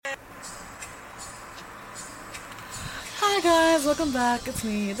Hi guys, welcome back. It's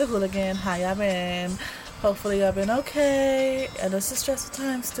me, the hooligan. How y'all been? Hopefully y'all been okay. And it's a stressful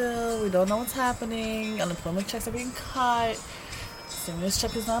time still. We don't know what's happening. Unemployment checks are being cut. Stimulus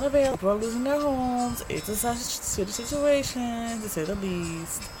check is not available. People are losing their homes. It's a shitty situation, to say the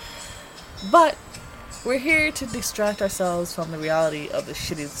least. But we're here to distract ourselves from the reality of the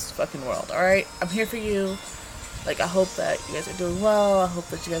shitty fucking world, alright? I'm here for you. Like, I hope that you guys are doing well. I hope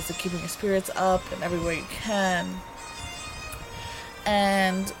that you guys are keeping your spirits up in every way you can.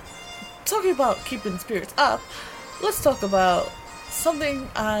 And talking about keeping spirits up, let's talk about something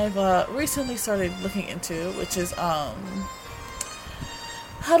I've recently started looking into, which is, how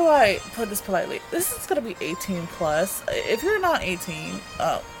do I put this politely? This is gonna be 18 plus. If you're not 18,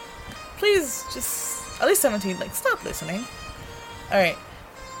 please just, at least 17, like, stop listening. Alright.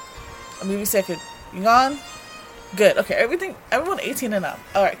 I'll give you a second. You gone? Good. Okay, everyone 18 and up.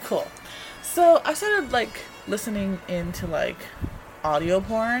 Alright, cool. So, I started, like, listening into, like, audio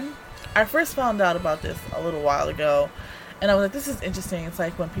porn. I first found out about this a little while ago, and I was like, this is interesting. It's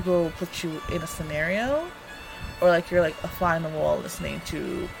like when people put you in a scenario, or, like, you're, like, a fly on the wall listening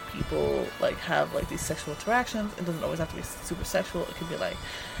to people, like, have, like, these sexual interactions. It doesn't always have to be super sexual. It could be, like,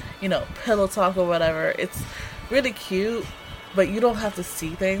 you know, pillow talk or whatever. It's really cute, but you don't have to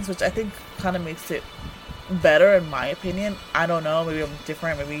see things, which I think kind of makes it better in my opinion. I don't know, maybe I'm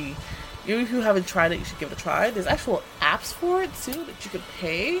different. Maybe if you haven't tried it, you should give it a try. There's actual apps for it too that you could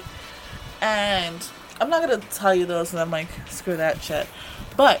pay, and I'm not gonna tell you those, and I'm like, screw that shit.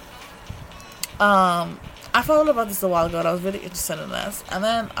 But I found out about this a while ago, and I was really interested in this. And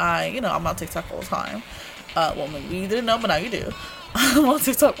then I'm on TikTok all the time. Well, maybe you didn't know, but now you do. I'm on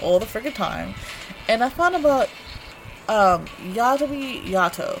TikTok all the freaking time, and I found about Yatobi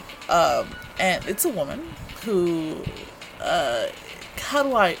Yato, and it's a woman who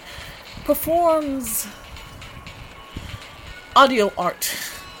performs audio art.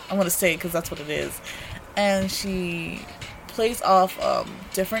 I'm gonna say, because that's what it is, and she plays off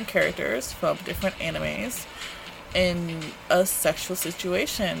different characters from different animes in a sexual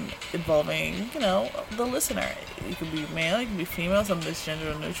situation involving, the listener. You could be male, you can be female, some of it's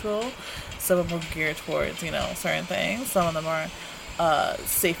gender neutral, some of them are geared towards, certain things. Some of them are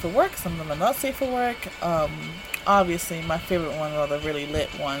safe for work, some of them are not safe for work. Obviously, my favorite ones are the really lit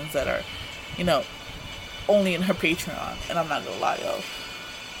ones that are, only in her Patreon, and I'm not gonna lie, yo.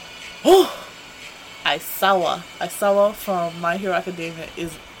 Oh! Aisawa from My Hero Academia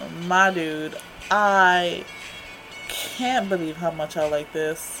is my dude. I can't believe how much I like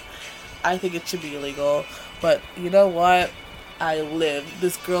this. I think it should be illegal, but you know what? I live.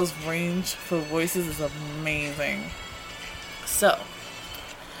 This girl's range for voices is amazing. So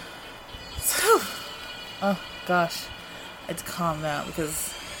oh gosh, I had to calm down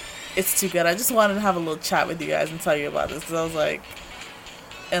because it's too good. I just wanted to have a little chat with you guys and tell you about this because I was like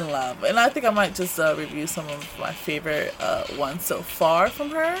in love, and I think I might just review some of my favorite ones so far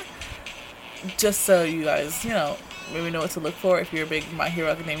from her, just so you guys maybe know what to look for if you're a big My Hero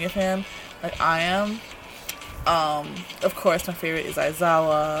Academia fan like I am. Of course, my favorite is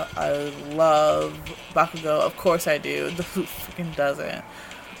Aizawa. I love Bakugo. Of course I do. Who freaking doesn't?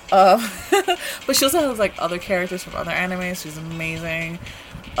 But she also has like other characters from other animes. She's amazing.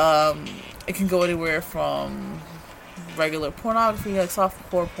 It can go anywhere from regular pornography, like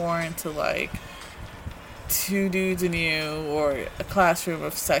softcore porn, to like two dudes and you, or a classroom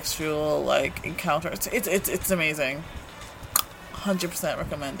of sexual like encounters. It's amazing. 100%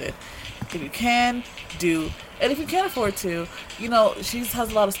 recommended. If you can, do. And if you can't afford to, she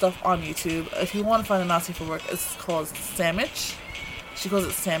has a lot of stuff on YouTube. If you want to find a not safe for work, it's called Sandwich. She calls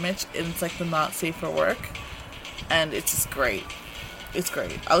it Sandwich, and it's like the not safe for work. And it's just great. It's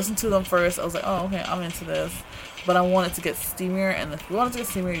great. I listened to them first. I was like, oh, okay, I'm into this. But I wanted to get steamier, and if you want to get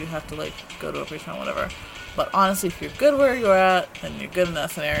steamier, you have to like go to a Patreon or whatever. But honestly, if you're good where you're at, then you're good in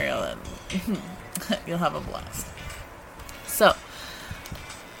that scenario, then you'll have a blast. So,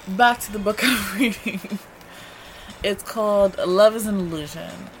 back to the book I'm reading. It's called Love is an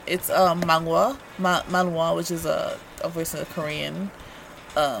Illusion. It's manhwa, which is a voice of a Korean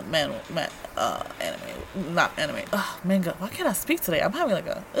anime, not anime. Manga. Why can't I speak today? I'm having like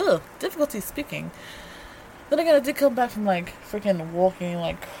difficulty speaking. Then again, I did come back from like freaking walking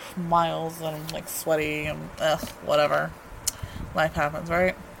like miles, and I'm like sweaty and whatever. Life happens,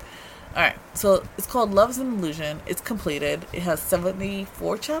 right? Alright, so it's called Love is an Illusion. It's completed. It has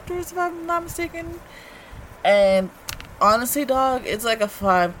 74 chapters, if I'm not mistaken. And honestly, dog, it's like a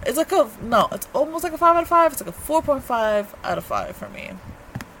 5. It's almost like a 5 out of 5. It's like a 4.5 out of 5 for me.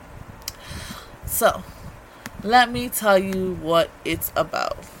 So, let me tell you what it's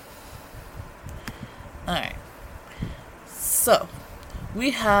about. Alright. So,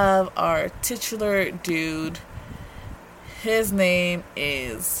 we have our titular dude. His name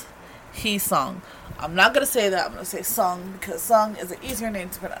is Sung. I'm not gonna say that. I'm gonna say Sung because Sung is an easier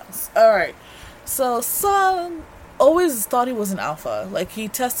name to pronounce. All right. So Sung always thought he was an alpha. Like, he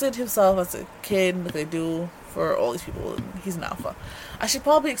tested himself as a kid, like they do for all these people. And he's an alpha. I should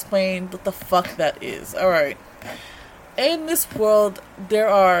probably explain what the fuck that is. All right. In this world, there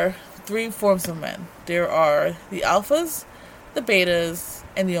are three forms of men. There are the alphas, the betas,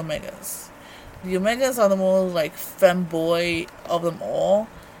 and the omegas. The omegas are the most like femboy of them all.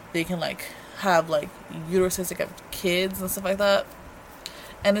 They can like have like uteruses, they have kids and stuff like that.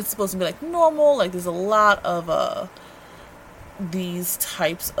 And it's supposed to be like normal. Like, there's a lot of these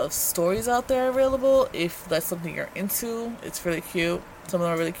types of stories out there available. If that's something you're into, it's really cute. Some of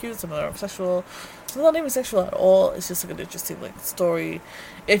them are really cute, some of them are sexual. Some not even sexual at all. It's just like an interesting like story.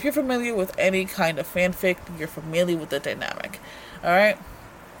 If you're familiar with any kind of fanfic, you're familiar with the dynamic. Alright?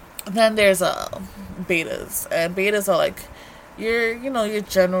 Then there's betas. And betas are like your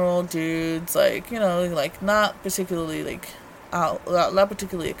general dudes, like, like not particularly like not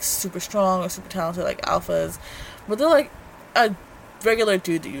particularly like super strong or super talented like alphas, but they're like a regular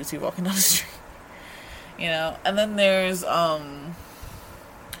dude that you see walking down the street. And then there's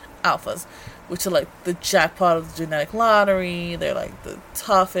alphas, which are like the jackpot of the genetic lottery. They're like the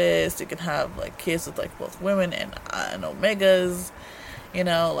toughest. You can have like kids with like both women and omegas.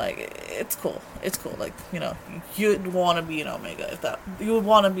 Like, it's cool. It's cool. Like, you'd want to be an omega you would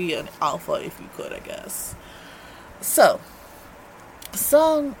want to be an alpha if you could, I guess. So,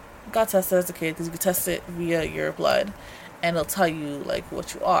 Sung got tested as a kid because you can test it via your blood, and it'll tell you like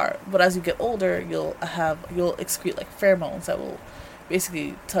what you are. But as you get older, you'll excrete like pheromones that will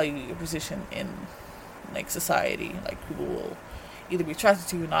basically tell you your position in like society. Like, people will either be attracted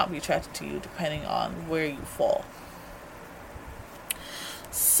to you or not be attracted to you depending on where you fall.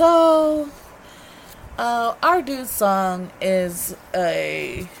 So, our dude Sung is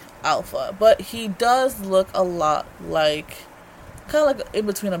a alpha, but he does look a lot like, kind of like in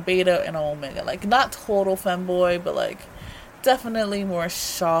between a beta and an omega. Like, not total femboy, but like definitely more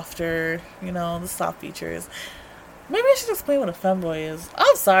softer, the soft features. Maybe I should explain what a femboy is.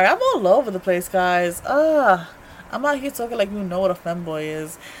 I'm sorry, I'm all over the place, guys. I'm out here talking like you know what a femboy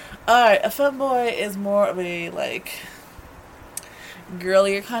is. Alright, a femboy is more of a like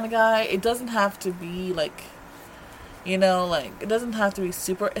girlier kind of guy. It doesn't have to be like, it doesn't have to be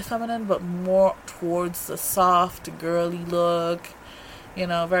super feminine, but more towards the soft, girly look,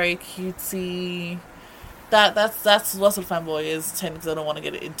 very cutesy. That's what a femboy is, because I don't want to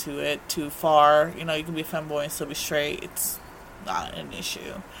get into it too far. You can be a femboy and still be straight. It's not an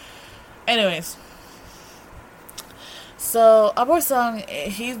issue. Anyways, so our boy Sung,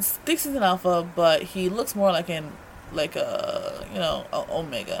 he thinks he's an alpha, but he looks more like a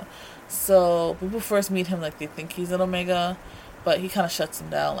omega. So people first meet him like they think he's an omega, but he kind of shuts them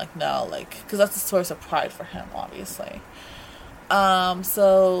down like, no, like, because that's a source of pride for him, obviously.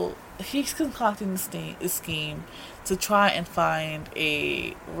 So he's concocting this scheme to try and find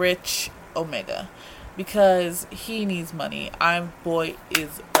a rich omega because he needs money. Our boy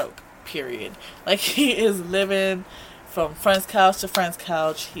is broke, period. Like, he is living from friend's couch to friend's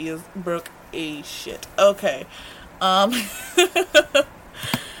couch. He is broke as shit. Okay.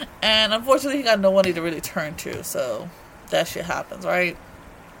 And unfortunately he got no money to really turn to, so that shit happens, right?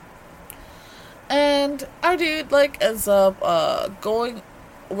 And our dude like ends up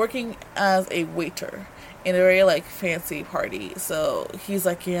working as a waiter in a very like fancy party. So he's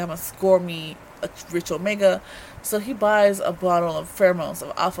like, yeah, I'm gonna score me a rich omega. So he buys a bottle of pheromones,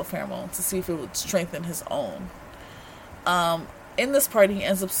 of alpha pheromones, to see if it would strengthen his own. In this party, he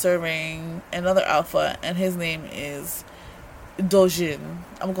ends up serving another alpha, and his name is Dojin.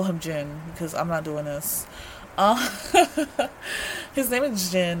 I'm gonna call him Jin because I'm not doing this. His name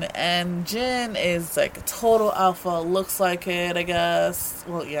is Jin, and Jin is like a total alpha. Looks like it, I guess.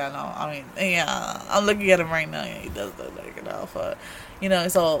 Well, yeah, no, I mean, yeah, I'm looking at him right now. Yeah, he does look like an alpha.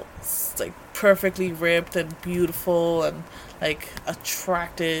 He's all like perfectly ripped and beautiful and like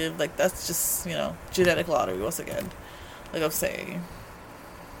attractive. Like, that's just genetic lottery once again. Like I'm saying.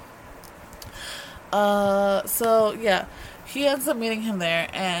 So yeah, he ends up meeting him there,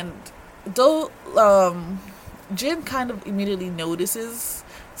 and though Jin kind of immediately notices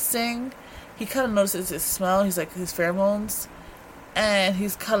Sing. He kind of notices his smell. He's like his pheromones, and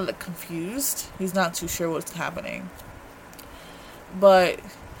he's kind of like confused. He's not too sure what's happening. But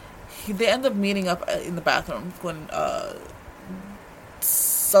they end up meeting up in the bathroom when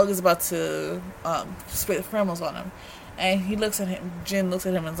Sung is about to spray the pheromones on him. And he looks at him, Jin looks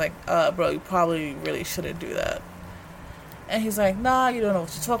at him and is like, bro, you probably really shouldn't do that. And he's like, nah, you don't know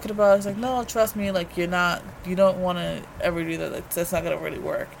what you're talking about. He's like, no, trust me, like, you don't want to ever do that. Like, that's not going to really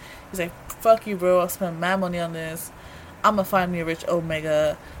work. He's like, fuck you, bro. I'll spend mad money on this. I'm going to find me a rich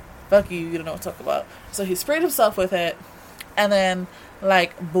Omega. Fuck you, you don't know what to talk about. So he sprayed himself with it. And then,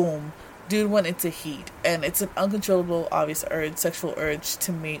 like, boom. Dude went into heat. And it's an uncontrollable, obvious urge, sexual urge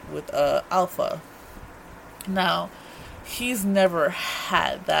to mate with Alpha. Now, he's never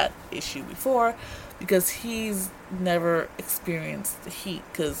had that issue before because he's never experienced the heat,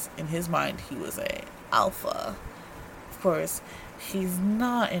 because in his mind he was a alpha. Of course, he's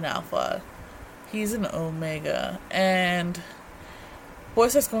not an alpha. He's an omega. And boy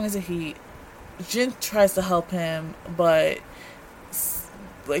starts going into heat. Jin tries to help him, but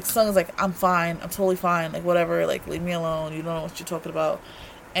like Sung is like, I'm fine, I'm totally fine, like whatever, like leave me alone, you don't know what you're talking about.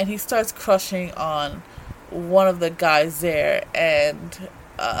 And he starts crushing on one of the guys there, and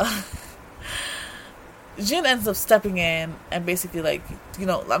Jin ends up stepping in and basically like, you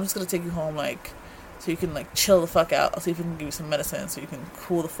know, I'm just gonna take you home, like, so you can like chill the fuck out. I'll see if we can give you some medicine so you can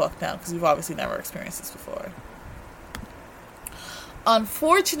cool the fuck down, because you've obviously never experienced this before.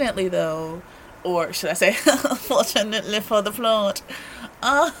 Unfortunately though, or should I say unfortunately for the plot,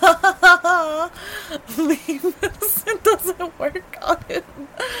 the medicine doesn't work on him.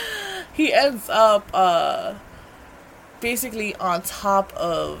 He ends up basically on top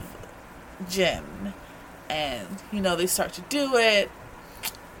of Jin. And, you know, they start to do it.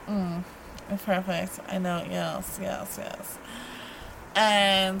 Perfect. I know, yes.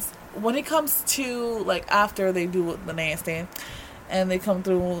 And when he comes to, like, after they do the nasty, and they come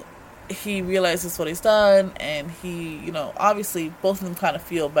through, he realizes what he's done, and he, you know, obviously both of them kind of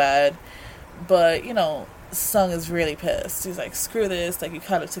feel bad, but, you know, Sung is really pissed. He's like, screw this, like, you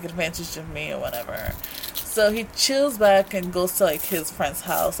kind of took advantage of me or whatever. So he chills back and goes to like his friend's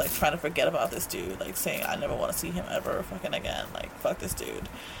house, like trying to forget about this dude, like saying, I never want to see him ever fucking again, like fuck this dude.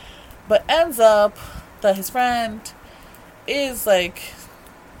 But ends up that his friend is like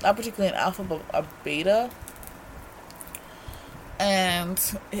not particularly an alpha but a beta,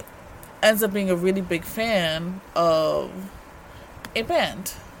 and it ends up being a really big fan of a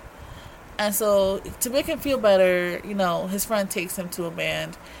band. And so to make him feel better, you know, his friend takes him to a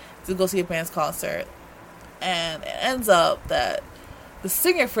band to go see a band's concert. And it ends up that the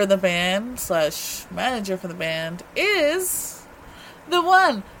singer for the band / manager for the band is the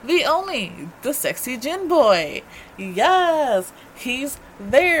one, the only, the sexy Jin boy. Yes, he's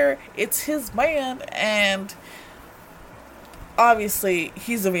there. It's his band. And obviously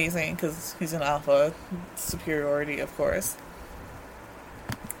he's amazing because he's an alpha. Superiority, of course.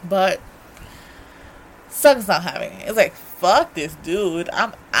 But Sung's not having it. It's like, fuck this dude.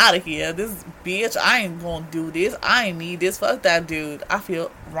 I'm out of here. This bitch, I ain't gonna do this. I ain't need this. Fuck that dude. I feel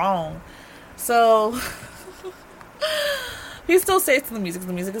wrong. So he still stays to the music.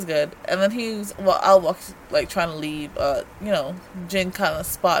 The music is good. And then he's, well, I'll walk, like, trying to leave. You know, Jin kind of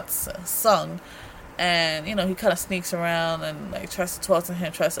spots Sung. And, you know, he kind of sneaks around and, like, tries to talk to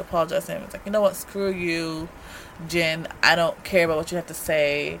him, tries to apologize to him. It's like, you know what? Screw you, Jin. I don't care about what you have to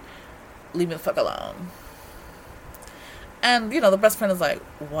say. Leave me the fuck alone. And, you know, the best friend is like,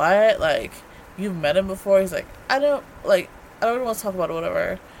 what? Like, you've met him before? He's like, I don't really want to talk about it,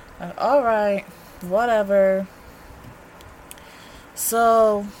 whatever. Like, alright, whatever.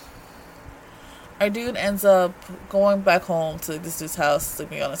 So, our dude ends up going back home to this dude's house,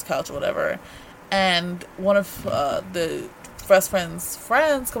 sleeping on his couch or whatever. And one of the best friend's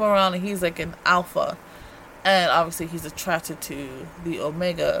friends come around, and he's like an alpha. And obviously he's attracted to the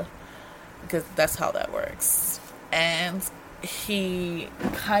omega, because that's how that works. And he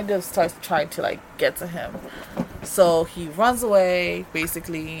kind of starts trying to like get to him. So he runs away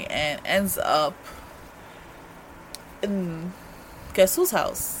basically and ends up in, guess whose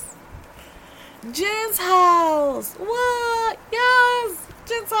house? Jin's house. What? Yes,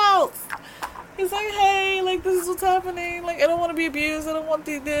 Jin's house. He's like, hey, like, this is what's happening. Like, I don't want to be abused. I don't want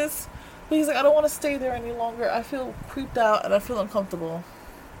to do this. But he's like, I don't want to stay there any longer. I feel creeped out and I feel uncomfortable.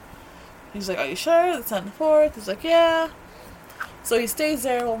 He's like, are you sure? It's on the 4th. He's like, yeah. So he stays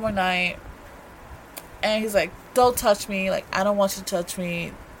there one more night. And he's like, don't touch me. Like, I don't want you to touch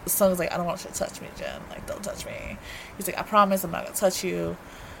me. Sung's like, I don't want you to touch me, Jin. Like, don't touch me. He's like, I promise I'm not going to touch you.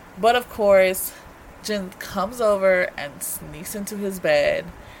 But of course, Jin comes over and sneaks into his bed.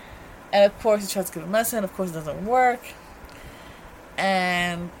 And of course, he tries to give him medicine. Of course, it doesn't work.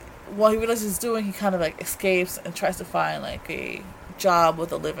 And what he realizes he's doing, he kind of like escapes and tries to find like a job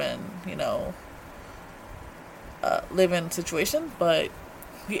with a live-in situation, but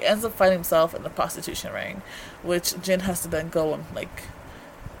he ends up finding himself in the prostitution ring, which Jin has to then go and like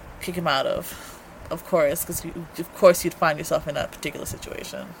kick him out of. of course, because of course you'd find yourself in that particular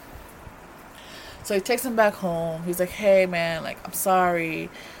situation. So he takes him back home. He's like, hey man, like, I'm sorry.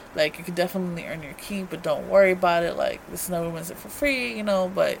 Like, you can definitely earn your keep, but don't worry about it. Like, this never wins it for free,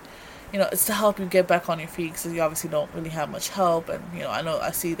 but, it's to help you get back on your feet because you obviously don't really have much help. And,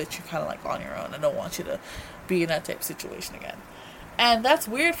 I see that you're kind of like on your own. I don't want you to be in that type of situation again. And that's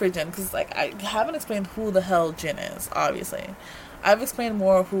weird for Jin because, like, I haven't explained who the hell Jin is, obviously. I've explained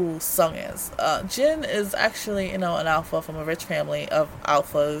more who Sung is. Jin is actually, an alpha from a rich family of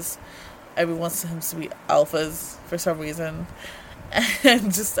alphas. Everyone wants him to be alphas for some reason.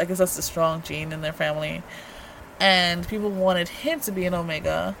 And just, I guess that's the strong gene in their family. And people wanted him to be an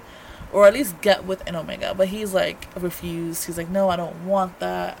Omega, or at least get with an Omega. But he's, like, refused. He's like, no, I don't want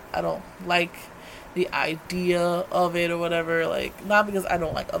that. I don't like the idea of it or whatever. Like, not because I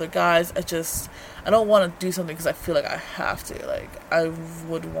don't like other guys. I don't want to do something because I feel like I have to. Like, I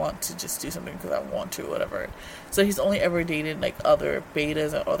would want to just do something because I want to or whatever. So he's only ever dated, like, other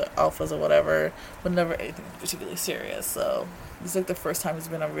betas or other alphas or whatever, but never anything particularly serious. So it's like the first time he's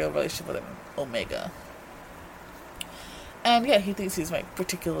been in a real relationship with an Omega. And yeah, he thinks he's, like,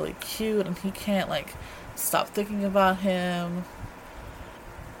 particularly cute and he can't, like, stop thinking about him.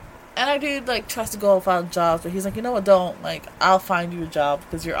 And our dude, like, tries to go find jobs, but he's like, you know what, don't. Like, I'll find you a job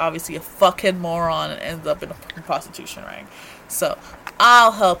because you're obviously a fucking moron and ends up in a fucking prostitution ring. So,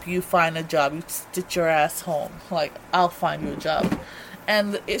 I'll help you find a job. You sit your ass home. Like, I'll find you a job.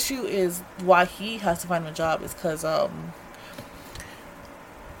 And the issue is why he has to find him a job is because,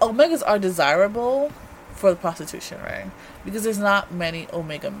 Omegas are desirable for the prostitution ring because there's not many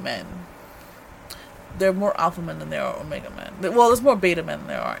Omega men. There are more alpha men than there are Omega men. Well, there's more beta men than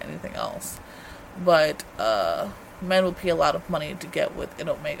there are anything else. But men will pay a lot of money to get with an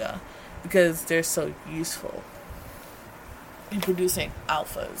Omega because they're so useful in producing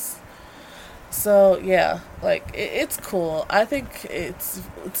alphas. So yeah, like it's cool. I think it's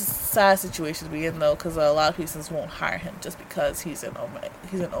a sad situation to be in though, because a lot of people won't hire him just because he's an Omega.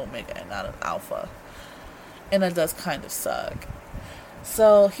 He's an Omega and not an alpha, and that does kind of suck.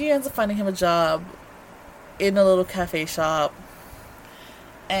 So he ends up finding him a job in a little cafe shop,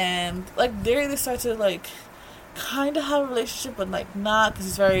 and like they start to like kind of have a relationship, but like not, because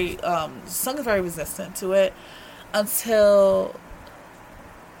he's very Sung is very resistant to it until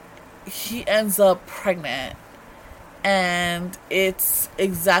he ends up pregnant, and it's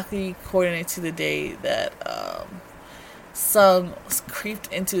exactly coordinated to the day that Sung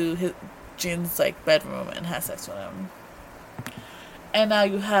creeped into his Jin's like bedroom and had sex with him, and now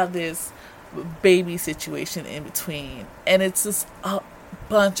you have this baby situation in between, and it's just a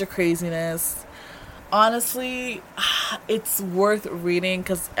bunch of craziness. Honestly, it's worth reading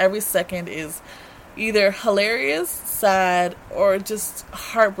because every second is either hilarious, sad, or just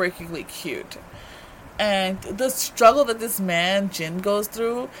heartbreakingly cute. And the struggle that this man Jin goes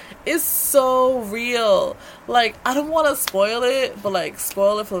through is so real. Like, I don't want to spoil it, but like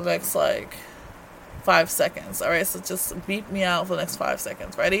spoil it for the next like 5 seconds. Alright, so just beep me out for the next 5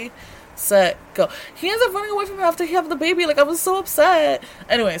 seconds. Ready? Set, go. He ends up running away from him after he had the baby. Like, I was so upset.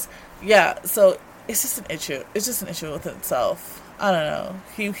 Anyways, yeah, so it's just an issue. It's just an issue with itself. I don't know.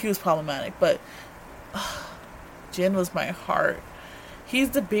 He was problematic, but Jin was my heart.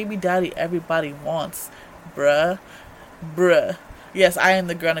 He's the baby daddy everybody wants. Bruh. Yes, I am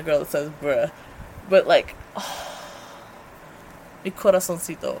the grana girl that says bruh. But like, mi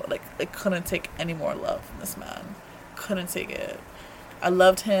corazoncito. Like, I couldn't take any more love from this man. Couldn't take it. I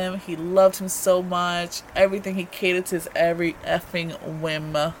loved him. He loved him so much. Everything, he catered to his every effing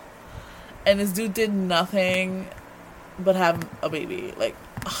whim. And this dude did nothing but have a baby. Like,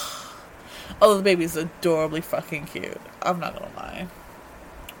 oh, the baby is adorably fucking cute. I'm not gonna lie.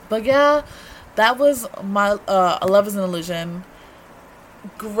 But yeah, that was my Love is an Illusion.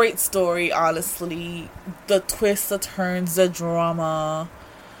 Great story, honestly. The twists, the turns, the drama,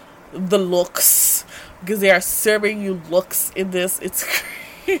 the looks. Because they are serving you looks in this. It's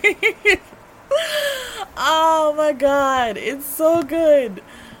crazy. Oh my god. It's so good.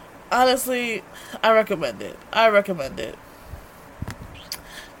 Honestly, I recommend it.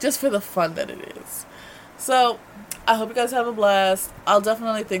 Just for the fun that it is. So, I hope you guys have a blast. I'll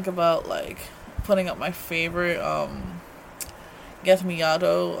definitely think about, like, putting up my favorite, Get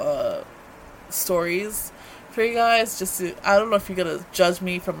Miyato, stories for you guys. Just to, I don't know if you're gonna judge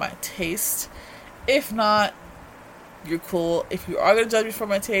me for my taste. If not, you're cool. If you are gonna judge me for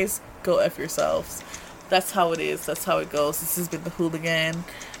my taste, go F yourselves. That's how it is. That's how it goes. This has been the Hooligan.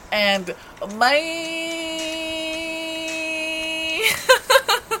 And my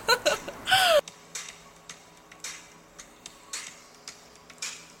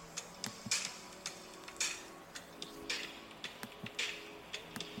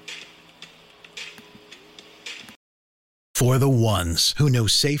For the ones who know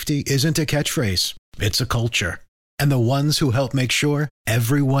safety isn't a catchphrase, it's a culture. And the ones who help make sure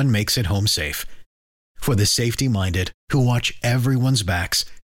everyone makes it home safe. For the safety-minded who watch everyone's backs,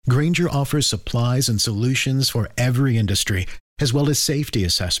 Grainger offers supplies and solutions for every industry, as well as safety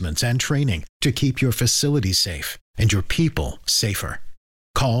assessments and training to keep your facilities safe and your people safer.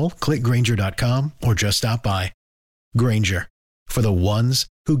 Call, click Grainger.com, or just stop by. Grainger, for the ones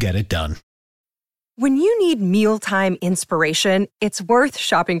who get it done. When you need mealtime inspiration, it's worth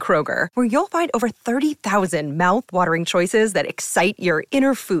shopping Kroger, where you'll find over 30,000 mouth-watering choices that excite your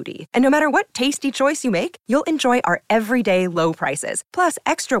inner foodie. And no matter what tasty choice you make, you'll enjoy our everyday low prices, plus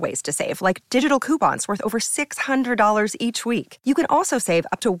extra ways to save, like digital coupons worth over $600 each week. You can also save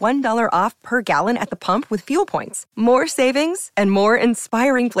up to $1 off per gallon at the pump with fuel points. More savings and more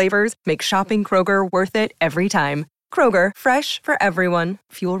inspiring flavors make shopping Kroger worth it every time. Kroger, fresh for everyone.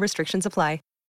 Fuel restrictions apply.